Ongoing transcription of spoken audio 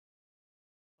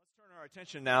our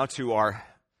attention now to our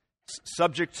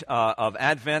subject of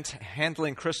Advent,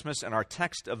 handling Christmas, and our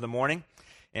text of the morning.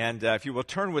 And if you will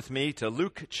turn with me to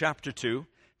Luke chapter 2,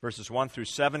 verses 1 through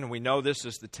 7. We know this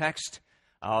is the text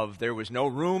of there was no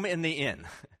room in the inn.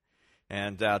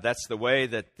 And that's the way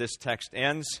that this text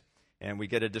ends. And we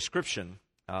get a description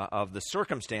of the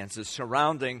circumstances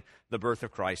surrounding the birth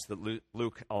of Christ that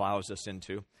Luke allows us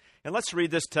into. And let's read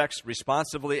this text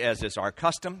responsively, as is our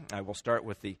custom. I will start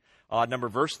with the odd number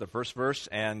verse, the first verse,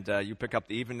 and you pick up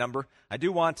the even number. I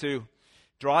do want to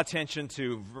draw attention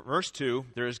to verse 2.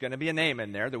 There is going to be a name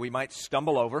in there that we might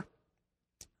stumble over.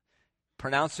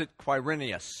 Pronounce it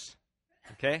Quirinius.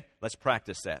 Okay? Let's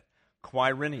practice that.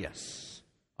 Quirinius.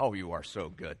 Oh, you are so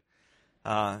good.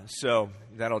 So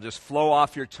that'll just flow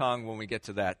off your tongue when we get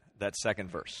to that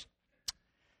second verse.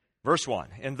 Verse 1,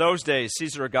 in those days,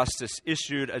 Caesar Augustus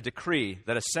issued a decree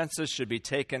that a census should be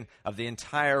taken of the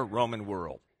entire Roman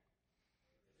world.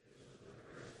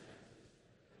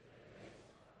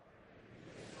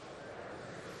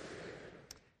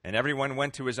 And everyone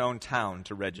went to his own town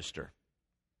to register.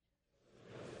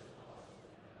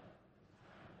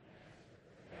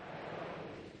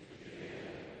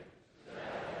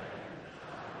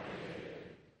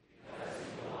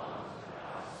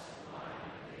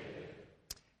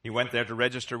 He went there to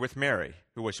register with Mary,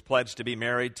 who was pledged to be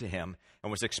married to him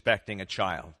and was expecting a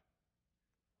child.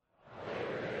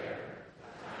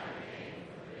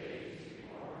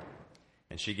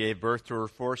 And she gave birth to her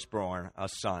firstborn, a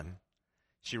son.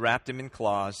 She wrapped him in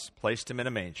cloths, placed him in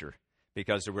a manger,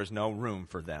 because there was no room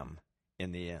for them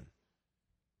in the inn.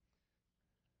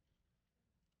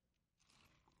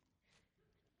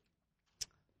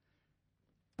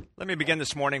 Let me begin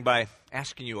this morning by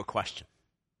asking you a question.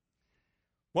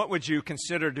 What would you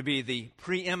consider to be the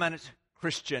preeminent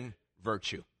Christian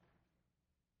virtue?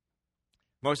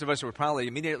 Most of us would probably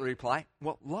immediately reply,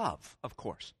 well, love, of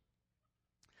course.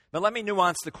 But let me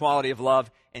nuance the quality of love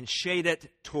and shade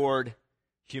it toward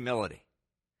humility.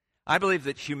 I believe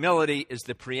that humility is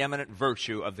the preeminent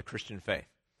virtue of the Christian faith.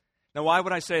 Now, why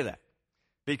would I say that?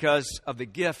 Because of the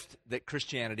gift that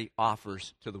Christianity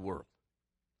offers to the world.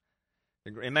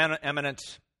 The eminent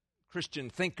Christian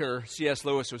thinker, C.S.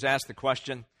 Lewis, was asked the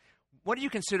question, what do you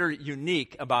consider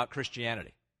unique about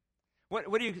Christianity?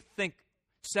 What do you think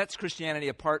sets Christianity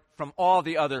apart from all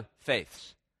the other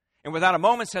faiths? And without a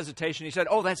moment's hesitation, he said,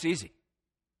 oh, that's easy.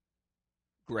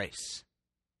 Grace.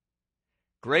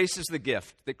 Grace is the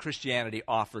gift that Christianity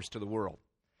offers to the world.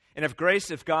 And if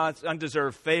God's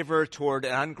undeserved favor toward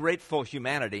an ungrateful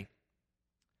humanity,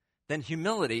 then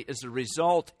humility is the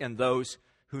result in those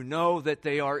who know that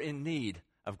they are in need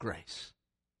of grace,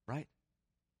 right?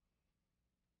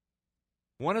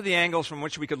 One of the angles from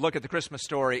which we could look at the Christmas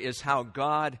story is how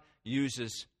God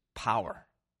uses power.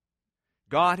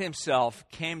 God himself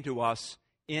came to us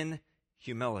in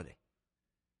humility.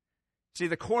 See,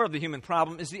 the core of the human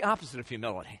problem is the opposite of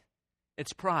humility.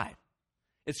 It's pride.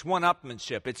 It's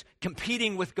one-upmanship. It's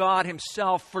competing with God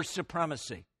himself for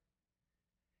supremacy.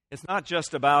 It's not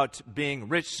just about being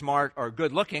rich, smart, or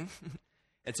good-looking.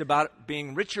 It's about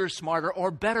being richer, smarter,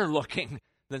 or better looking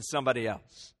than somebody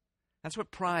else. That's what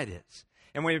pride is.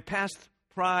 And when you pass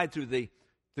pride through the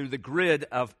grid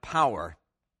of power,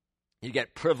 you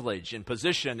get privilege and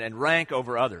position and rank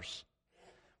over others.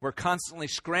 We're constantly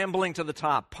scrambling to the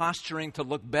top, posturing to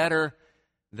look better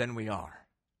than we are.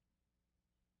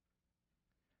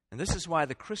 And this is why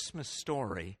the Christmas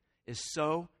story is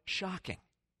so shocking.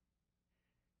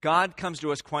 God comes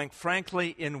to us, quite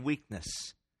frankly, in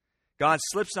weakness. God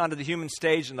slips onto the human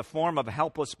stage in the form of a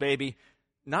helpless baby,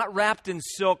 not wrapped in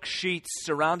silk sheets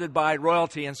surrounded by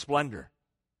royalty and splendor,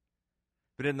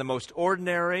 but in the most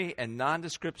ordinary and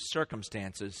nondescript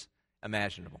circumstances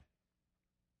imaginable.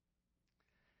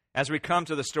 As we come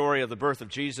to the story of the birth of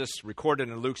Jesus recorded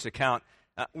in Luke's account,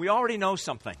 we already know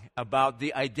something about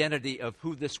the identity of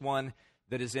who this one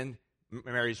that is in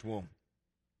Mary's womb.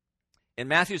 In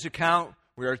Matthew's account,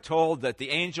 we are told that the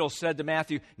angel said to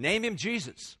Matthew, name him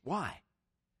Jesus. Why?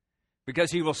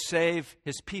 Because he will save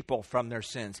his people from their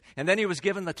sins. And then he was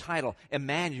given the title,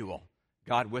 Emmanuel,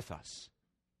 God with us.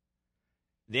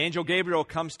 The angel Gabriel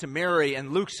comes to Mary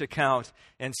in Luke's account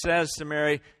and says to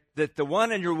Mary that the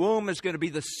one in your womb is going to be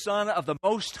the Son of the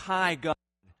Most High God.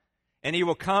 And he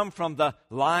will come from the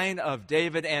line of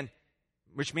David, and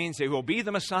which means he will be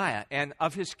the Messiah. And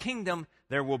of his kingdom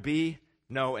there will be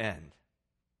no end.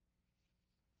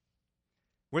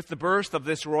 With the birth of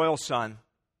this royal son,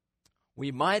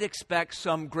 we might expect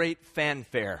some great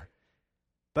fanfare.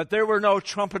 But there were no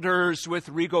trumpeters with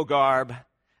regal garb,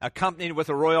 accompanied with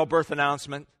a royal birth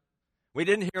announcement. We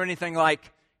didn't hear anything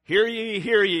like, hear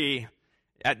ye,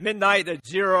 At midnight at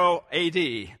 0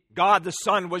 AD, God the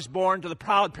Son was born to the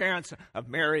proud parents of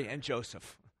Mary and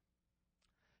Joseph.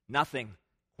 Nothing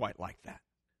quite like that.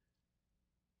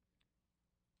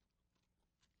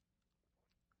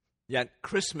 Yet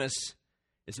Christmas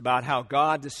is about how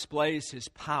God displays his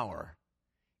power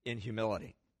in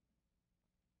humility.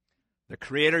 The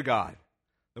Creator God,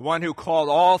 the one who called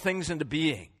all things into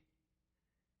being,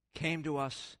 came to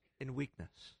us in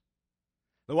weakness.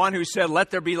 The one who said, "Let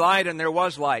there be light," and there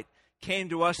was light, came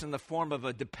to us in the form of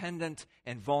a dependent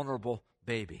and vulnerable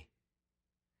baby.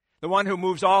 The one who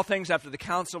moves all things after the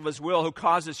counsel of his will, who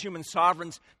causes human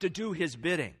sovereigns to do his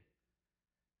bidding,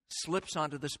 slips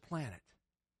onto this planet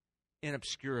in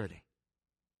obscurity.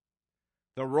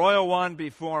 The royal one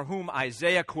before whom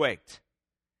Isaiah quaked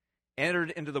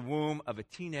entered into the womb of a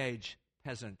teenage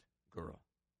peasant girl.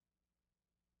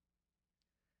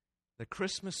 The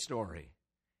Christmas story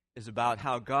is about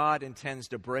how God intends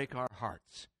to break our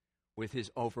hearts with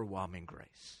his overwhelming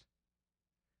grace.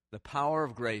 The power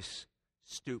of grace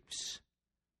stoops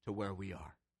to where we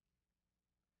are.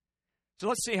 So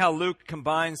let's see how Luke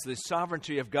combines the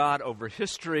sovereignty of God over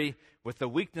history with the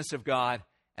weakness of God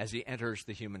as he enters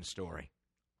the human story.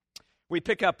 We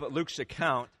pick up Luke's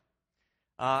account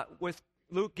with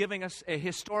Luke giving us a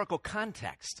historical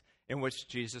context in which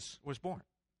Jesus was born.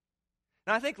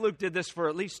 Now, I think Luke did this for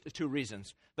at least two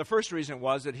reasons. The first reason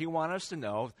was that he wanted us to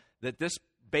know that this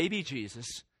baby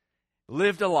Jesus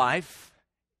lived a life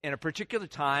in a particular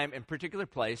time, in a particular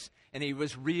place, and he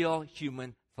was real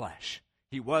human flesh.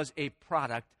 He was a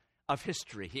product of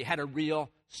history. He had a real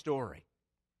story.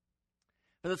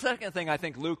 But the second thing I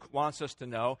think Luke wants us to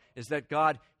know is that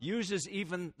God uses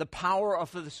even the power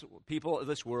of the people of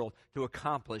this world to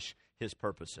accomplish his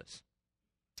purposes.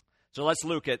 So let's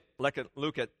look at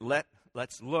Luke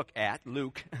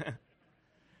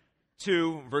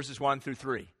 2, verses 1 through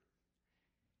 3.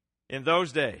 In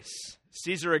those days,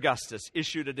 Caesar Augustus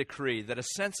issued a decree that a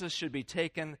census should be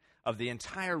taken of the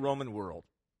entire Roman world.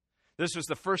 This was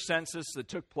the first census that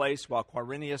took place while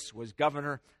Quirinius was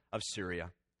governor of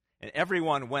Syria, and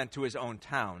everyone went to his own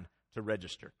town to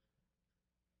register.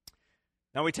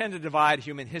 Now, we tend to divide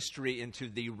human history into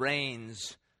the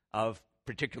reigns of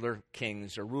particular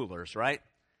kings or rulers, right?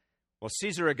 Well,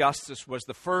 Caesar Augustus was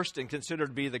the first and considered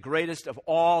to be the greatest of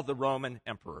all the Roman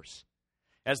emperors.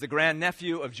 As the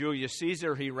grandnephew of Julius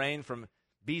Caesar, he reigned from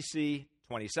BC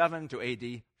 27 to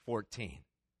AD 14.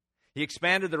 He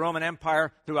expanded the Roman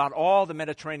Empire throughout all the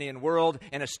Mediterranean world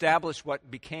and established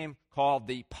what became called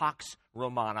the Pax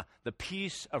Romana, the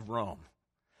peace of Rome.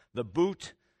 The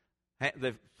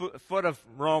foot of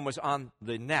Rome was on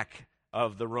the neck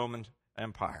of the Roman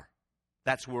Empire.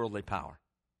 That's worldly power.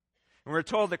 And we're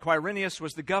told that Quirinius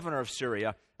was the governor of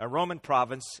Syria, a Roman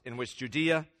province in which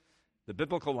Judea, the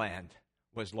biblical land,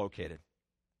 was located.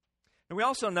 And we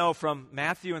also know from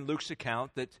Matthew and Luke's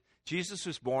account that Jesus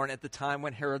was born at the time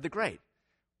when Herod the Great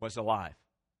was alive.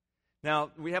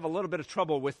 Now, we have a little bit of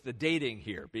trouble with the dating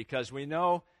here because we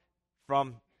know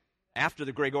from after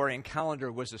the Gregorian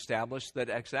calendar was established that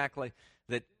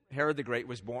Herod the Great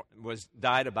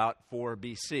died about 4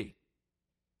 BC.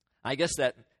 I guess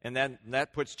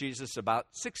that puts Jesus about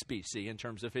 6 BC in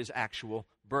terms of his actual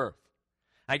birth.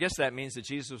 I guess that means that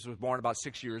Jesus was born about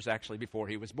 6 years actually before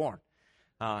he was born.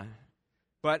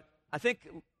 But I think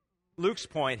Luke's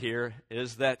point here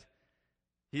is that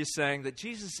he's saying that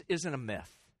Jesus isn't a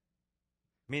myth,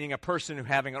 meaning a person who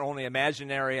having an only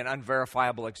imaginary and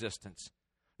unverifiable existence,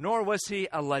 nor was he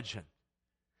a legend.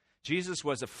 Jesus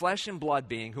was a flesh and blood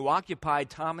being who occupied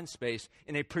time and space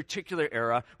in a particular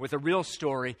era with a real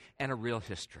story and a real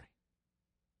history.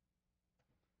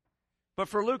 But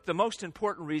for Luke, the most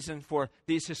important reason for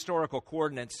these historical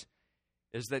coordinates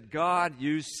is that God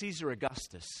used Caesar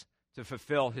Augustus to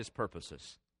fulfill his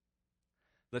purposes.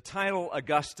 The title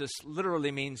Augustus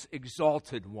literally means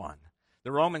exalted one.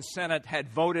 The Roman Senate had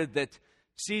voted that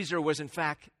Caesar was in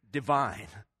fact divine.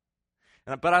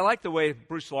 But I like the way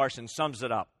Bruce Larson sums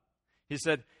it up. He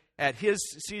said, at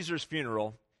Caesar's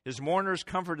funeral, his mourners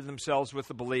comforted themselves with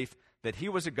the belief that he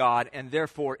was a god and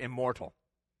therefore immortal.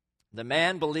 The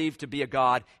man believed to be a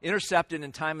god, intercepted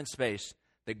in time and space,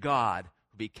 the God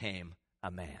who became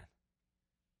a man.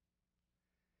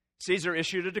 Caesar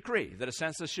issued a decree that a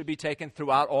census should be taken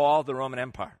throughout all the Roman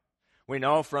Empire. We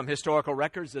know from historical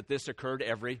records that this occurred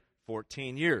every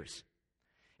 14 years.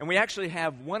 And we actually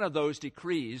have one of those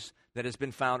decrees that has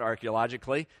been found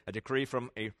archaeologically, a decree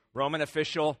from a Roman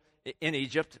official in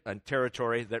Egypt, a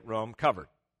territory that Rome covered.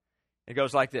 It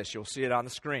goes like this. You'll see it on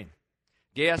the screen.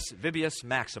 Gaius Vibius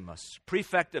Maximus,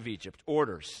 prefect of Egypt,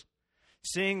 orders,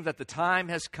 seeing that the time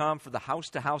has come for the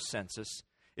house-to-house census,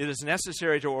 it is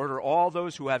necessary to order all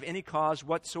those who have any cause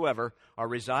whatsoever are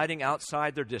residing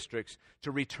outside their districts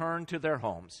to return to their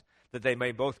homes, that they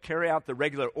may both carry out the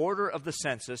regular order of the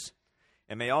census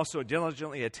and may also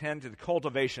diligently attend to the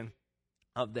cultivation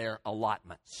of their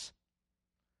allotments.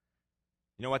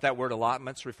 You know what that word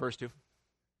allotments refers to?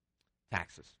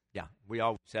 Taxes. Yeah, we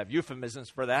always have euphemisms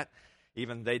for that.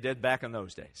 Even they did back in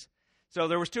those days. So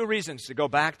there was two reasons to go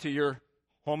back to your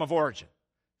home of origin.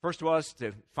 First was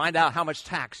to find out how much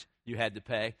tax you had to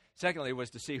pay. Secondly was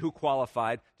to see who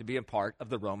qualified to be a part of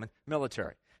the Roman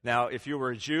military. Now, if you were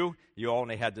a Jew, you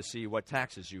only had to see what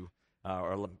taxes you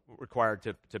are required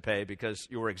to pay because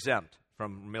you were exempt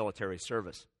from military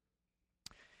service.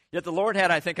 Yet the Lord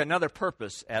had, I think, another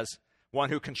purpose as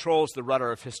one who controls the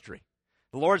rudder of history.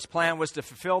 The Lord's plan was to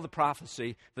fulfill the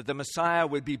prophecy that the Messiah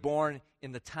would be born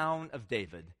in the town of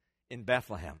David in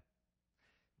Bethlehem.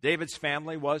 David's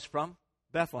family was from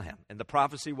Bethlehem, and the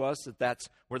prophecy was that that's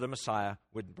where the Messiah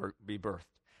would be birthed.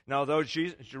 Now, although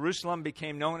Jerusalem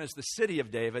became known as the city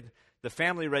of David, the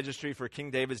family registry for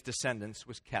King David's descendants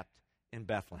was kept in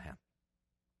Bethlehem.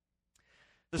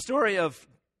 The story of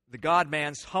the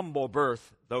God-man's humble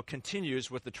birth, though, continues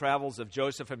with the travels of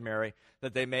Joseph and Mary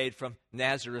that they made from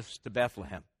Nazareth to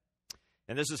Bethlehem.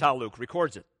 And this is how Luke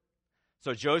records it.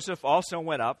 So Joseph also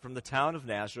went up from the town of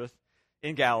Nazareth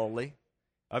in Galilee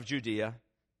of Judea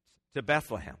to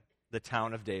Bethlehem, the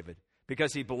town of David,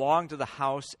 because he belonged to the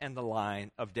house and the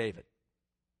line of David.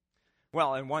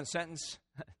 Well, in one sentence,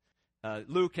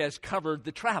 Luke has covered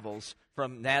the travels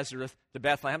from Nazareth to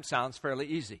Bethlehem. Sounds fairly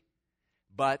easy.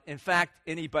 But, in fact,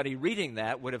 anybody reading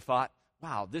that would have thought,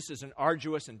 wow, this is an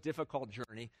arduous and difficult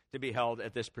journey to be held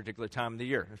at this particular time of the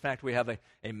year. In fact, we have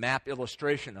a map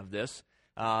illustration of this.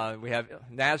 We have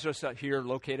Nazareth here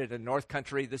located in North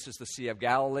Country. This is the Sea of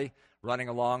Galilee running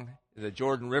along the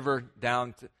Jordan River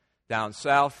down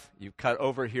south. You cut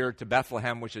over here to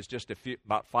Bethlehem, which is just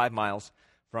about 5 miles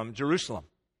from Jerusalem.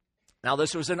 Now,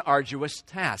 this was an arduous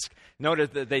task.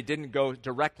 Noted that they didn't go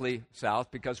directly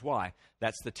south because why?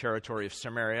 That's the territory of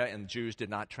Samaria, and Jews did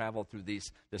not travel through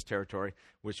this territory,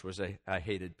 which was a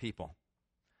hated people.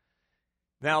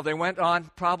 Now, they went on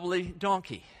probably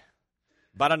donkey,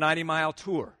 about a 90-mile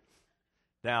tour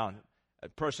down. A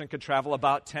person could travel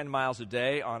about 10 miles a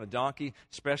day on a donkey,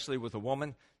 especially with a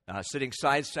woman sitting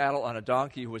side saddle on a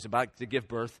donkey who was about to give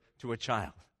birth to a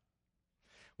child.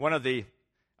 One of the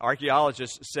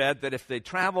archaeologists said that if they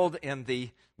traveled in the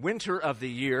winter of the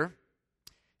year,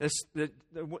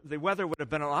 the weather would have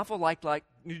been an awful lot like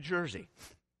New Jersey.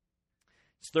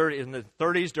 It's in the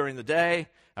 30s during the day,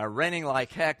 raining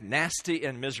like heck, nasty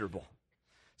and miserable.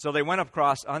 So they went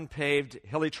across unpaved,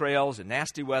 hilly trails and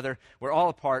nasty weather were all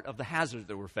a part of the hazards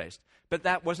that were faced. But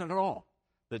that wasn't all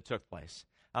that took place.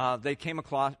 They came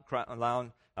across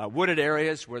wooded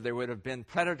areas where there would have been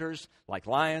predators like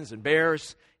lions and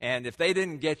bears, and if they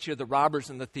didn't get you, the robbers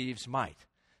and the thieves might.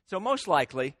 So most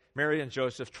likely, Mary and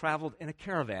Joseph traveled in a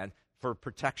caravan for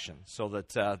protection so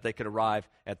that they could arrive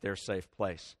at their safe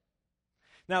place.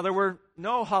 Now, there were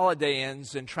no Holiday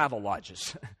Inns and travel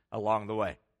lodges along the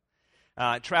way.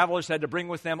 Travelers had to bring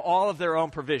with them all of their own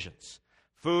provisions.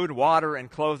 Food, water, and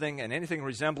clothing, and anything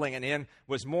resembling an inn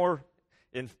was more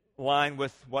in line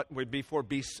with what would be for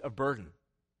beasts of burden.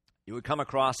 You would come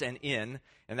across an inn,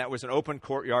 and that was an open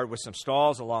courtyard with some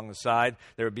stalls along the side.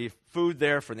 There would be food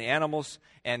there for the animals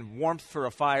and warmth for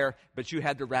a fire, but you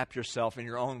had to wrap yourself in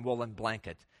your own woolen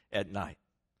blanket at night.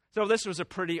 So this was a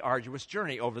pretty arduous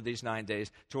journey over these 9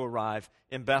 days to arrive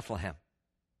in Bethlehem.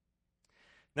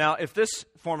 Now, if this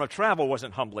form of travel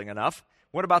wasn't humbling enough,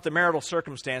 what about the marital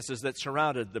circumstances that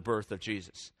surrounded the birth of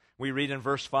Jesus? We read in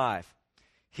verse 5.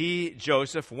 He,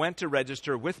 Joseph, went to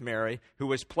register with Mary, who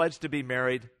was pledged to be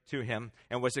married to him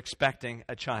and was expecting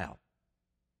a child.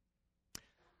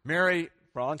 Mary,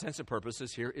 for all intents and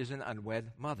purposes here, is an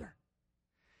unwed mother.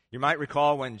 You might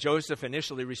recall when Joseph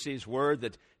initially receives word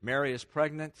that Mary is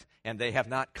pregnant and they have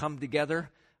not come together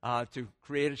to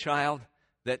create a child,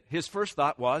 that his first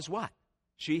thought was, what?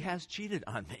 She has cheated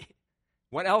on me.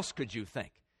 What else could you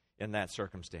think in that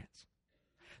circumstance?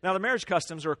 Now, the marriage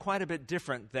customs are quite a bit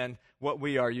different than what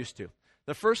we are used to.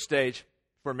 The first stage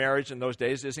for marriage in those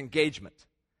days is engagement.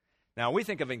 Now, we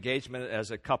think of engagement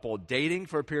as a couple dating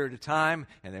for a period of time,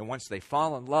 and then once they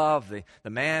fall in love, the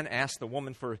man asks the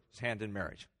woman for his hand in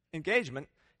marriage. Engagement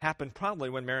happened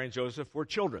probably when Mary and Joseph were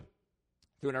children,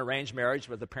 through an arranged marriage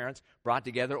where the parents brought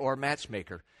together or a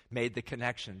matchmaker made the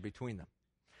connection between them.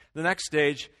 The next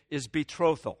stage is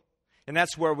betrothal, and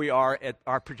that's where we are at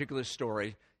our particular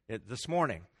story this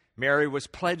morning. Mary was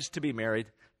pledged to be married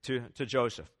to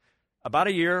Joseph. About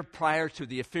a year prior to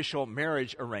the official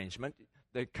marriage arrangement,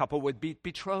 the couple would be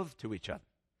betrothed to each other.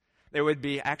 They would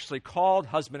be actually called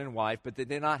husband and wife, but they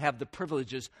did not have the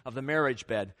privileges of the marriage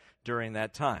bed during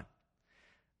that time.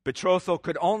 Betrothal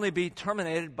could only be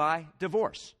terminated by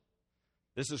divorce.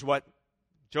 This is what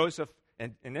Joseph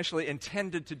initially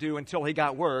intended to do until he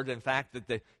got word, in fact, that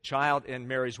the child in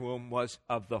Mary's womb was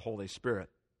of the Holy Spirit.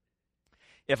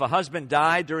 If a husband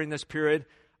died during this period,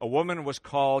 a woman was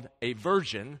called a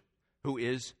virgin, who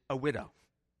is a widow.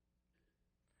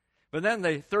 But then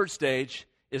the third stage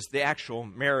is the actual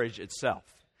marriage itself.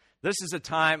 This is a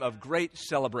time of great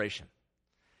celebration.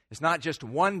 It's not just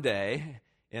one day.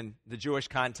 In the Jewish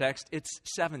context, it's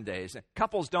 7 days.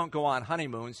 Couples don't go on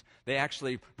honeymoons. They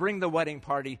actually bring the wedding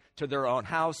party to their own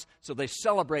house, so they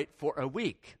celebrate for a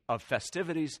week of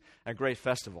festivities, a great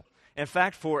festival. In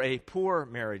fact, for a poor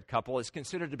married couple, it's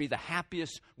considered to be the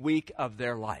happiest week of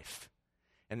their life,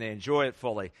 and they enjoy it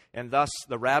fully. And thus,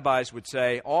 the rabbis would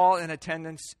say, all in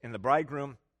attendance in the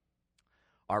bridegroom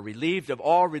are relieved of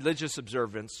all religious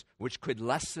observance, which could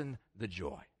lessen the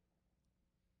joy.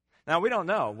 Now, we don't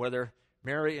know whether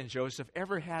Mary and Joseph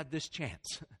ever had this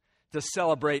chance to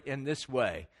celebrate in this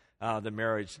way the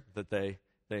marriage that they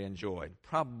enjoyed.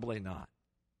 Probably not.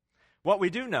 What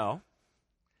we do know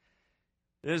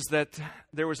is that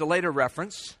there was a later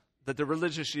reference that the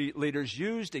religious leaders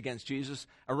used against Jesus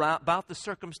about the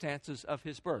circumstances of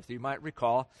his birth. You might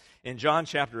recall in John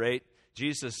chapter 8,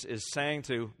 Jesus is saying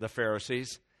to the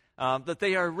Pharisees that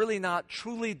they are really not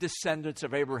truly descendants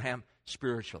of Abraham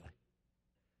spiritually.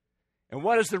 And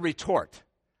what is the retort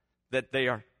that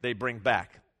they bring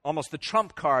back? Almost the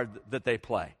trump card that they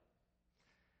play.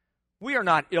 We are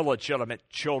not illegitimate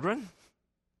children,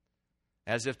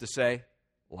 as if to say,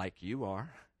 like you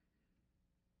are.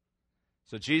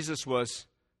 So Jesus was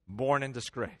born in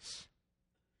disgrace.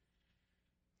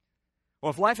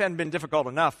 Well, if life hadn't been difficult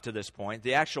enough to this point,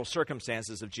 the actual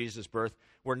circumstances of Jesus' birth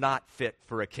were not fit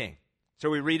for a king. So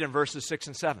we read in verses 6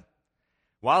 and 7.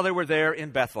 While they were there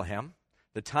in Bethlehem,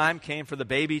 the time came for the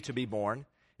baby to be born,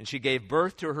 and she gave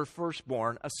birth to her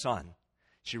firstborn, a son.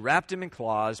 She wrapped him in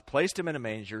cloths, placed him in a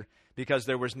manger, because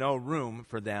there was no room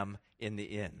for them in the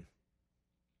inn.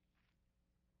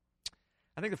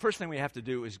 I think the first thing we have to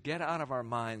do is get out of our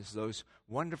minds those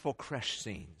wonderful creche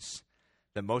scenes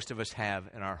that most of us have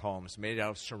in our homes, made out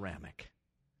of ceramic,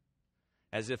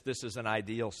 as if this is an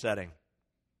ideal setting.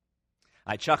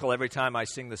 I chuckle every time I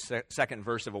sing the second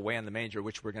verse of Away in the Manger,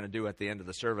 which we're going to do at the end of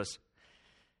the service.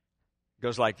 It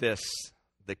goes like this: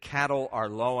 the cattle are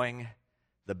lowing,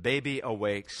 the baby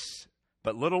awakes,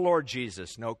 but little Lord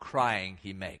Jesus, no crying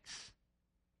he makes.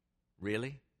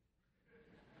 Really?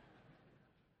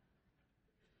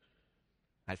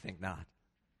 I think not.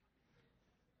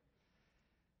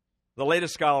 The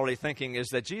latest scholarly thinking is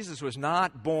that Jesus was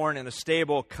not born in a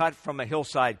stable cut from a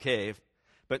hillside cave,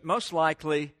 but most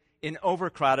likely in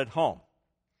overcrowded home.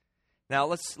 Now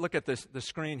let's look at the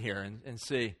screen here and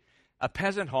see. A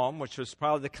peasant home, which was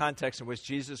probably the context in which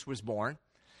Jesus was born,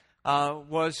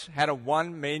 had a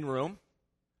one main room,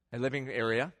 a living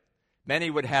area.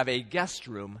 Many would have a guest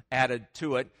room added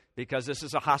to it because this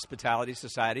is a hospitality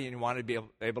society and you want to be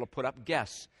able to put up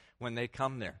guests when they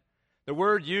come there. The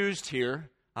word used here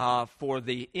for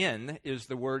the inn is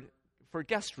the word for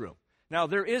guest room. Now,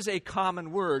 there is a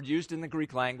common word used in the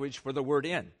Greek language for the word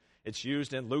inn. It's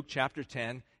used in Luke chapter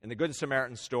 10 in the Good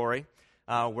Samaritan story,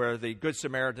 where the Good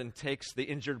Samaritan takes the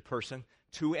injured person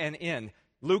to an inn.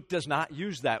 Luke does not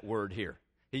use that word here.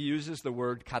 He uses the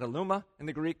word kataluma in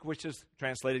the Greek, which is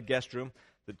translated guest room.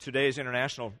 Today's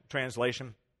international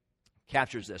translation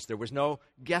captures this. There was no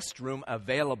guest room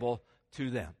available to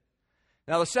them.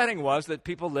 Now, the setting was that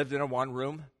people lived in a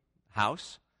one-room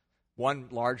house, one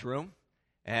large room,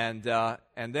 and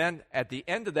then at the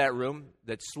end of that room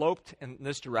that sloped in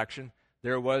this direction,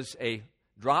 there was a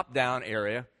drop-down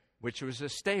area, which was a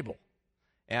stable.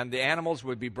 And the animals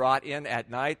would be brought in at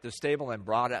night, the stable, and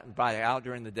brought out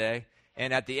during the day.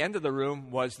 And at the end of the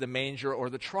room was the manger or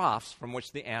the troughs from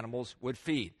which the animals would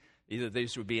feed. Either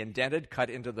these would be indented, cut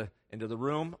into the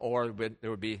room, or there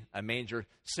would be a manger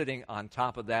sitting on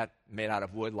top of that, made out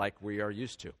of wood like we are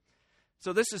used to.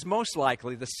 So this is most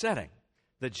likely the setting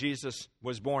that Jesus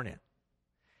was born in.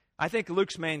 I think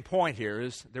Luke's main point here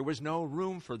is there was no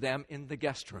room for them in the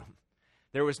guest room.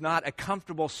 There was not a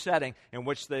comfortable setting in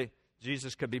which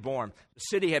Jesus could be born. The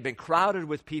city had been crowded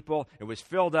with people. It was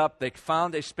filled up. They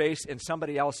found a space in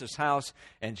somebody else's house,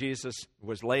 and Jesus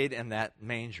was laid in that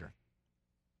manger.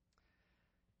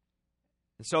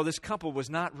 And so this couple was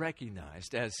not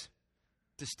recognized as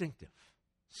distinctive,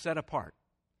 set apart.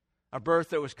 A birth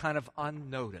that was kind of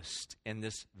unnoticed in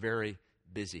this very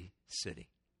busy city.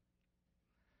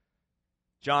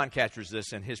 John captures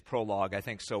this in his prologue, I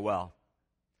think, so well.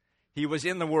 He was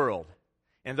in the world,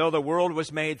 and though the world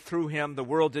was made through him, the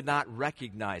world did not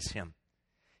recognize him.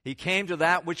 He came to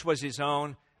that which was his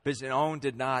own, but his own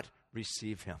did not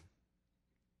receive him.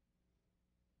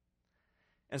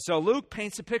 And so Luke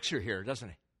paints a picture here, doesn't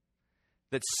he?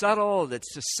 That's subtle,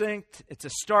 that's succinct. It's a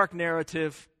stark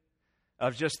narrative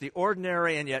of just the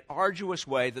ordinary and yet arduous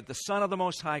way that the Son of the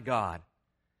Most High God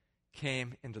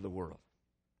came into the world.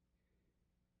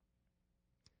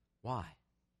 Why?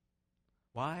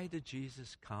 Why did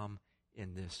Jesus come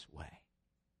in this way?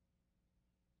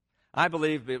 I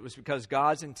believe it was because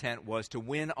God's intent was to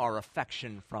win our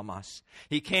affection from us.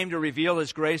 He came to reveal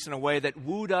His grace in a way that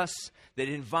wooed us, that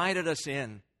invited us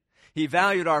in. He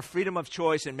valued our freedom of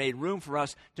choice and made room for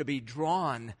us to be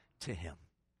drawn to Him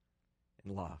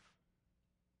in love.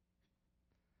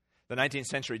 The 19th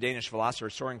century Danish philosopher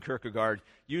Søren Kierkegaard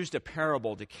used a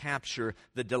parable to capture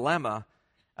the dilemma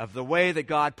of the way that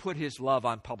God put His love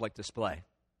on public display.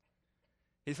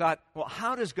 He thought, well,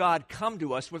 how does God come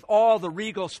to us with all the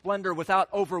regal splendor without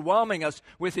overwhelming us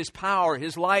with His power,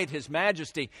 His light, His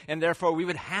majesty, and therefore we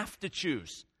would have to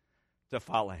choose to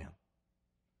follow Him?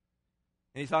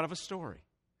 And he thought of a story.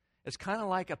 It's kind of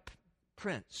like a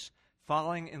prince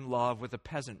falling in love with a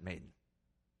peasant maiden.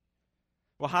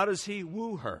 Well, how does he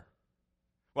woo her?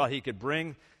 Well, he could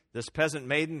bring this peasant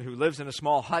maiden who lives in a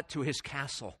small hut to his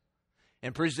castle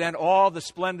and present all the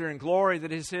splendor and glory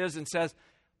that is his and says,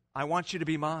 I want you to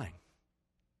be mine.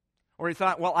 Or he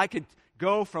thought, well, I could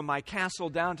go from my castle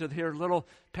down to their little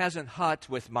peasant hut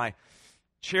with my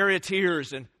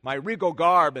charioteers and my regal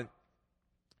garb, and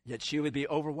yet she would be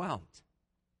overwhelmed.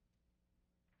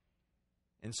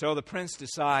 And so the prince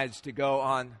decides to go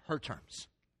on her terms.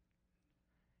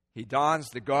 He dons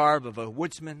the garb of a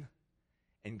woodsman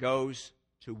and goes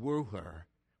to woo her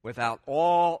without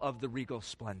all of the regal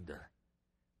splendor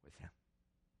with him.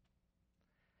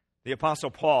 The Apostle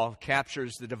Paul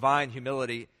captures the divine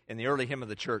humility in the early hymn of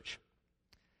the church.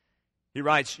 He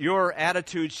writes, your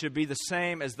attitude should be the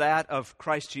same as that of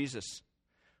Christ Jesus,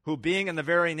 who being in the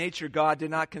very nature God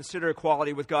did not consider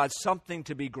equality with God something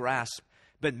to be grasped,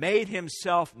 but made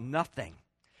himself nothing,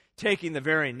 taking the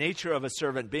very nature of a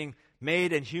servant, being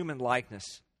made in human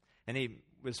likeness. And he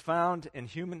was found in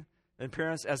human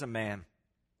appearance as a man.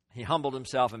 He humbled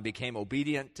himself and became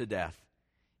obedient to death,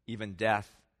 even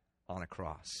death on a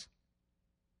cross.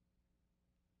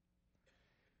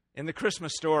 In the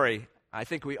Christmas story, I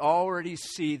think we already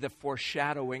see the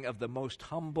foreshadowing of the most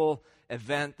humble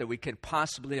event that we can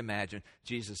possibly imagine,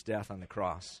 Jesus' death on the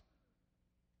cross.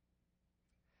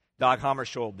 Dag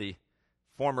Hammarskjöld, the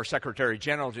former Secretary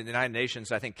General to the United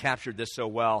Nations, I think captured this so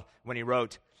well when he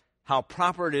wrote, how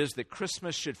proper it is that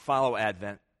Christmas should follow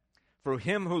Advent. For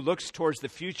him who looks towards the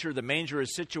future, the manger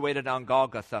is situated on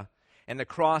Golgotha, and the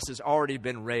cross has already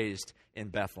been raised in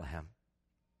Bethlehem.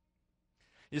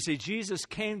 You see, Jesus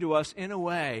came to us in a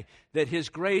way that His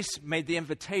grace made the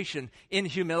invitation in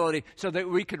humility so that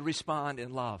we could respond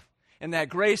in love. And that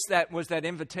grace that was that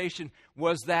invitation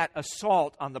was that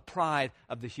assault on the pride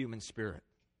of the human spirit.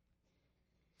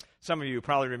 Some of you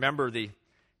probably remember the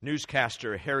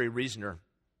newscaster Harry Reasoner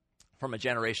from a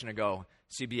generation ago,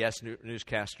 CBS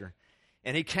newscaster.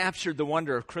 And he captured the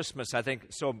wonder of Christmas, I think,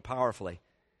 so powerfully.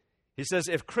 He says,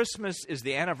 if Christmas is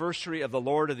the anniversary of the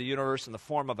Lord of the universe in the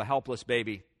form of a helpless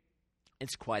baby,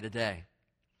 it's quite a day.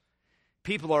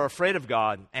 People are afraid of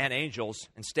God and angels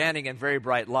and standing in very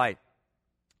bright light.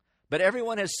 But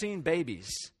everyone has seen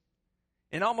babies,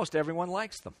 and almost everyone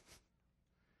likes them.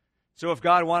 So if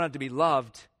God wanted to be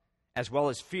loved as well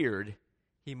as feared,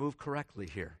 He moved correctly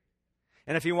here.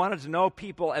 And if He wanted to know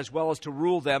people as well as to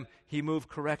rule them, He moved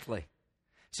correctly.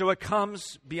 So it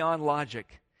comes beyond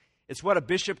logic. It's what a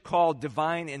bishop called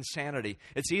divine insanity.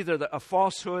 It's either a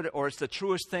falsehood or it's the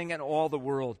truest thing in all the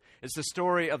world. It's the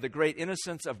story of the great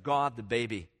innocence of God the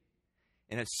baby.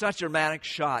 And it's such a dramatic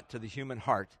shot to the human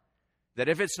heart that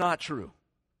if it's not true,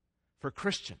 for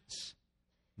Christians,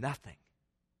 nothing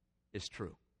is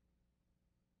true.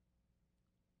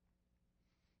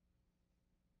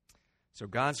 So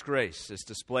God's grace is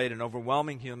displayed in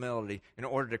overwhelming humility in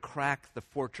order to crack the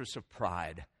fortress of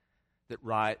pride that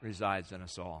resides in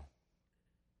us all.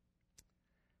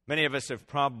 Many of us have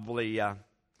probably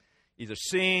either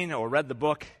seen or read the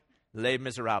book Les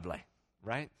Miserables,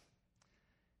 right?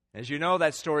 As you know,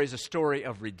 that story is a story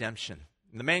of redemption.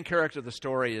 And the main character of the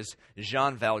story is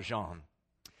Jean Valjean.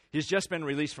 He's just been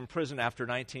released from prison after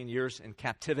 19 years in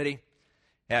captivity.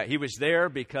 He was there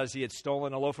because he had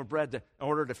stolen a loaf of bread in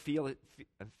order to feed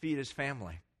his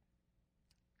family.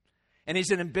 And he's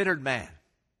an embittered man.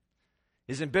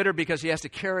 He's embittered because he has to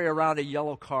carry around a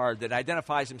yellow card that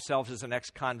identifies himself as an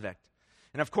ex-convict.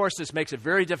 And of course, this makes it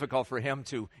very difficult for him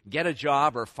to get a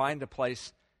job or find a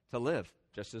place to live,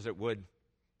 just as it would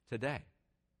today.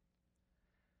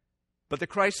 But the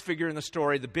Christ figure in the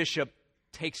story, the bishop,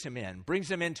 takes him in,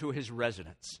 brings him into his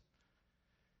residence.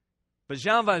 But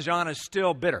Jean Valjean is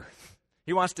still bitter.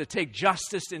 He wants to take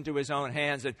justice into his own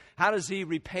hands. And how does he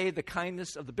repay the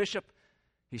kindness of the bishop?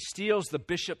 He steals the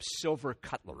bishop's silver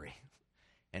cutlery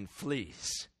and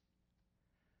flees.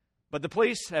 But the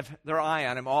police have their eye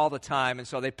on him all the time, and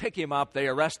so they pick him up, they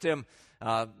arrest him.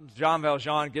 Jean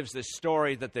Valjean gives this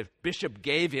story that the bishop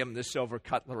gave him the silver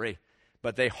cutlery,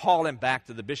 but they haul him back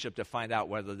to the bishop to find out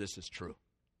whether this is true.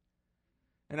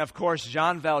 And of course,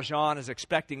 Jean Valjean is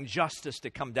expecting justice to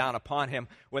come down upon him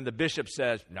when the bishop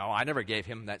says, "No, I never gave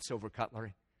him that silver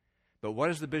cutlery." But what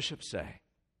does the bishop say?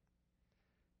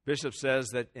 Bishop says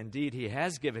that indeed he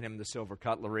has given him the silver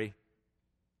cutlery,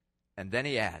 and then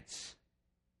he adds,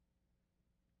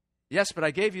 "Yes, but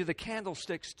I gave you the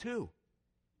candlesticks too.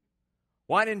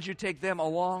 Why didn't you take them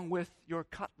along with your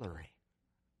cutlery?"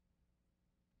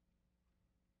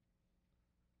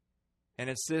 And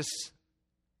it's this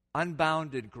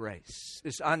unbounded grace,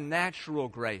 this unnatural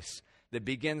grace that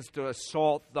begins to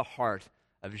assault the heart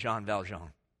of Jean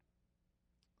Valjean.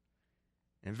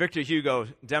 And Victor Hugo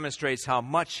demonstrates how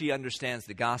much he understands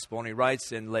the gospel, and he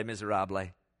writes in Les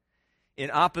Miserables, "In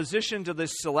opposition to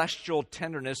this celestial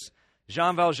tenderness,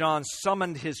 Jean Valjean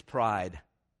summoned his pride,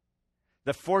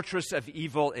 the fortress of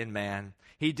evil in man.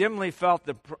 He dimly felt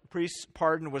the priest's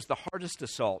pardon was the hardest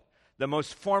assault, the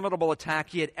most formidable attack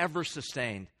he had ever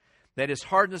sustained, that his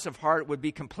hardness of heart would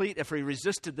be complete if he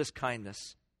resisted this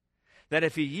kindness, that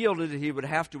if he yielded, he would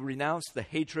have to renounce the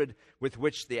hatred with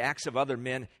which the acts of other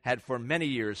men had for many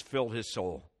years filled his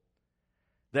soul,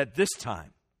 that this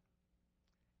time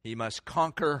he must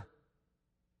conquer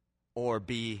or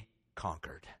be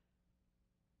conquered."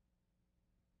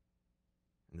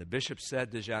 And the bishop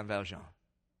said to Jean Valjean,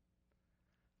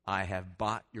 "I have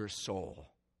bought your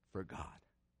soul for God."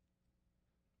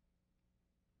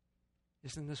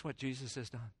 Isn't this what Jesus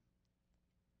has done?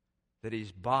 That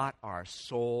he's bought our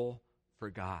soul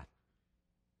for God,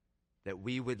 that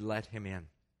we would let him in.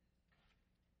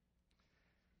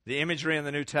 The imagery in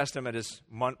the New Testament is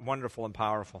wonderful and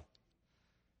powerful.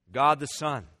 God the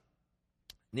Son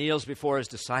kneels before his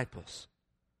disciples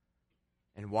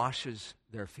and washes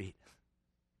their feet.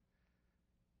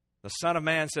 The Son of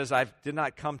Man says, "I did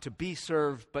not come to be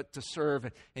served, but to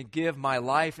serve and give my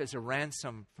life as a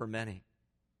ransom for many."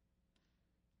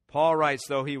 Paul writes,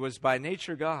 though he was by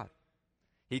nature God,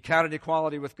 he counted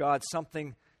equality with God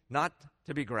something not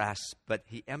to be grasped, but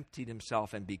he emptied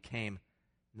himself and became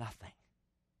nothing.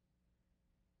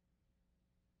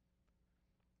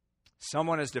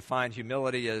 Someone has defined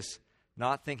humility as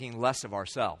not thinking less of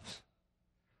ourselves,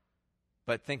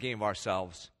 but thinking of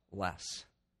ourselves less.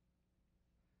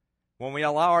 When we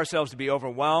allow ourselves to be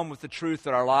overwhelmed with the truth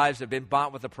that our lives have been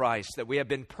bought with a price, that we have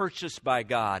been purchased by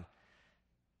God,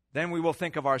 then we will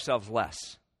think of ourselves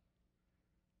less,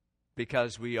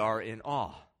 because we are in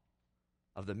awe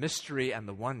of the mystery and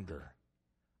the wonder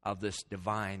of this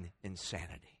divine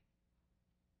insanity.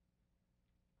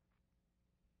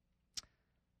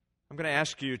 I'm going to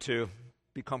ask you to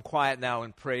become quiet now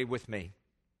and pray with me,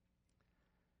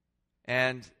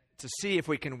 and to see if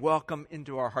we can welcome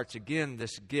into our hearts again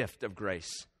this gift of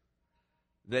grace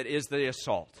that is the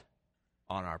assault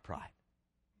on our pride.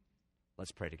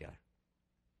 Let's pray together.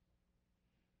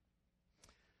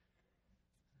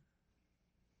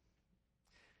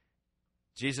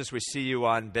 Jesus, we see you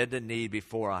on bended knee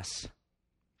before us,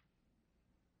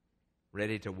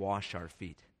 ready to wash our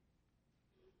feet.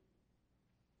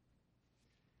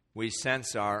 We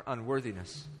sense our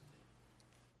unworthiness.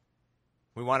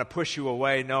 We want to push you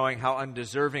away, knowing how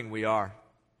undeserving we are.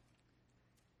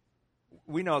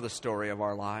 We know the story of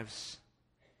our lives,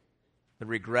 the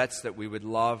regrets that we would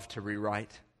love to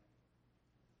rewrite.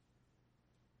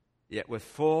 Yet with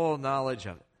full knowledge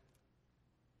of it,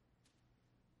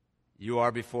 you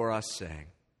are before us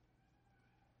saying,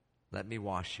 "Let me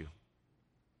wash you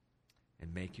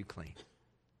and make you clean."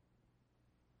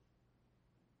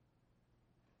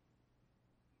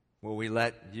 Will we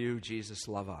let you, Jesus,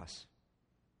 love us?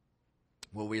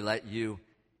 Will we let you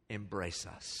embrace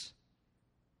us?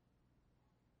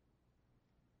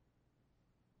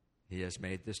 He has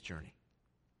made this journey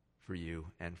for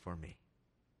you and for me.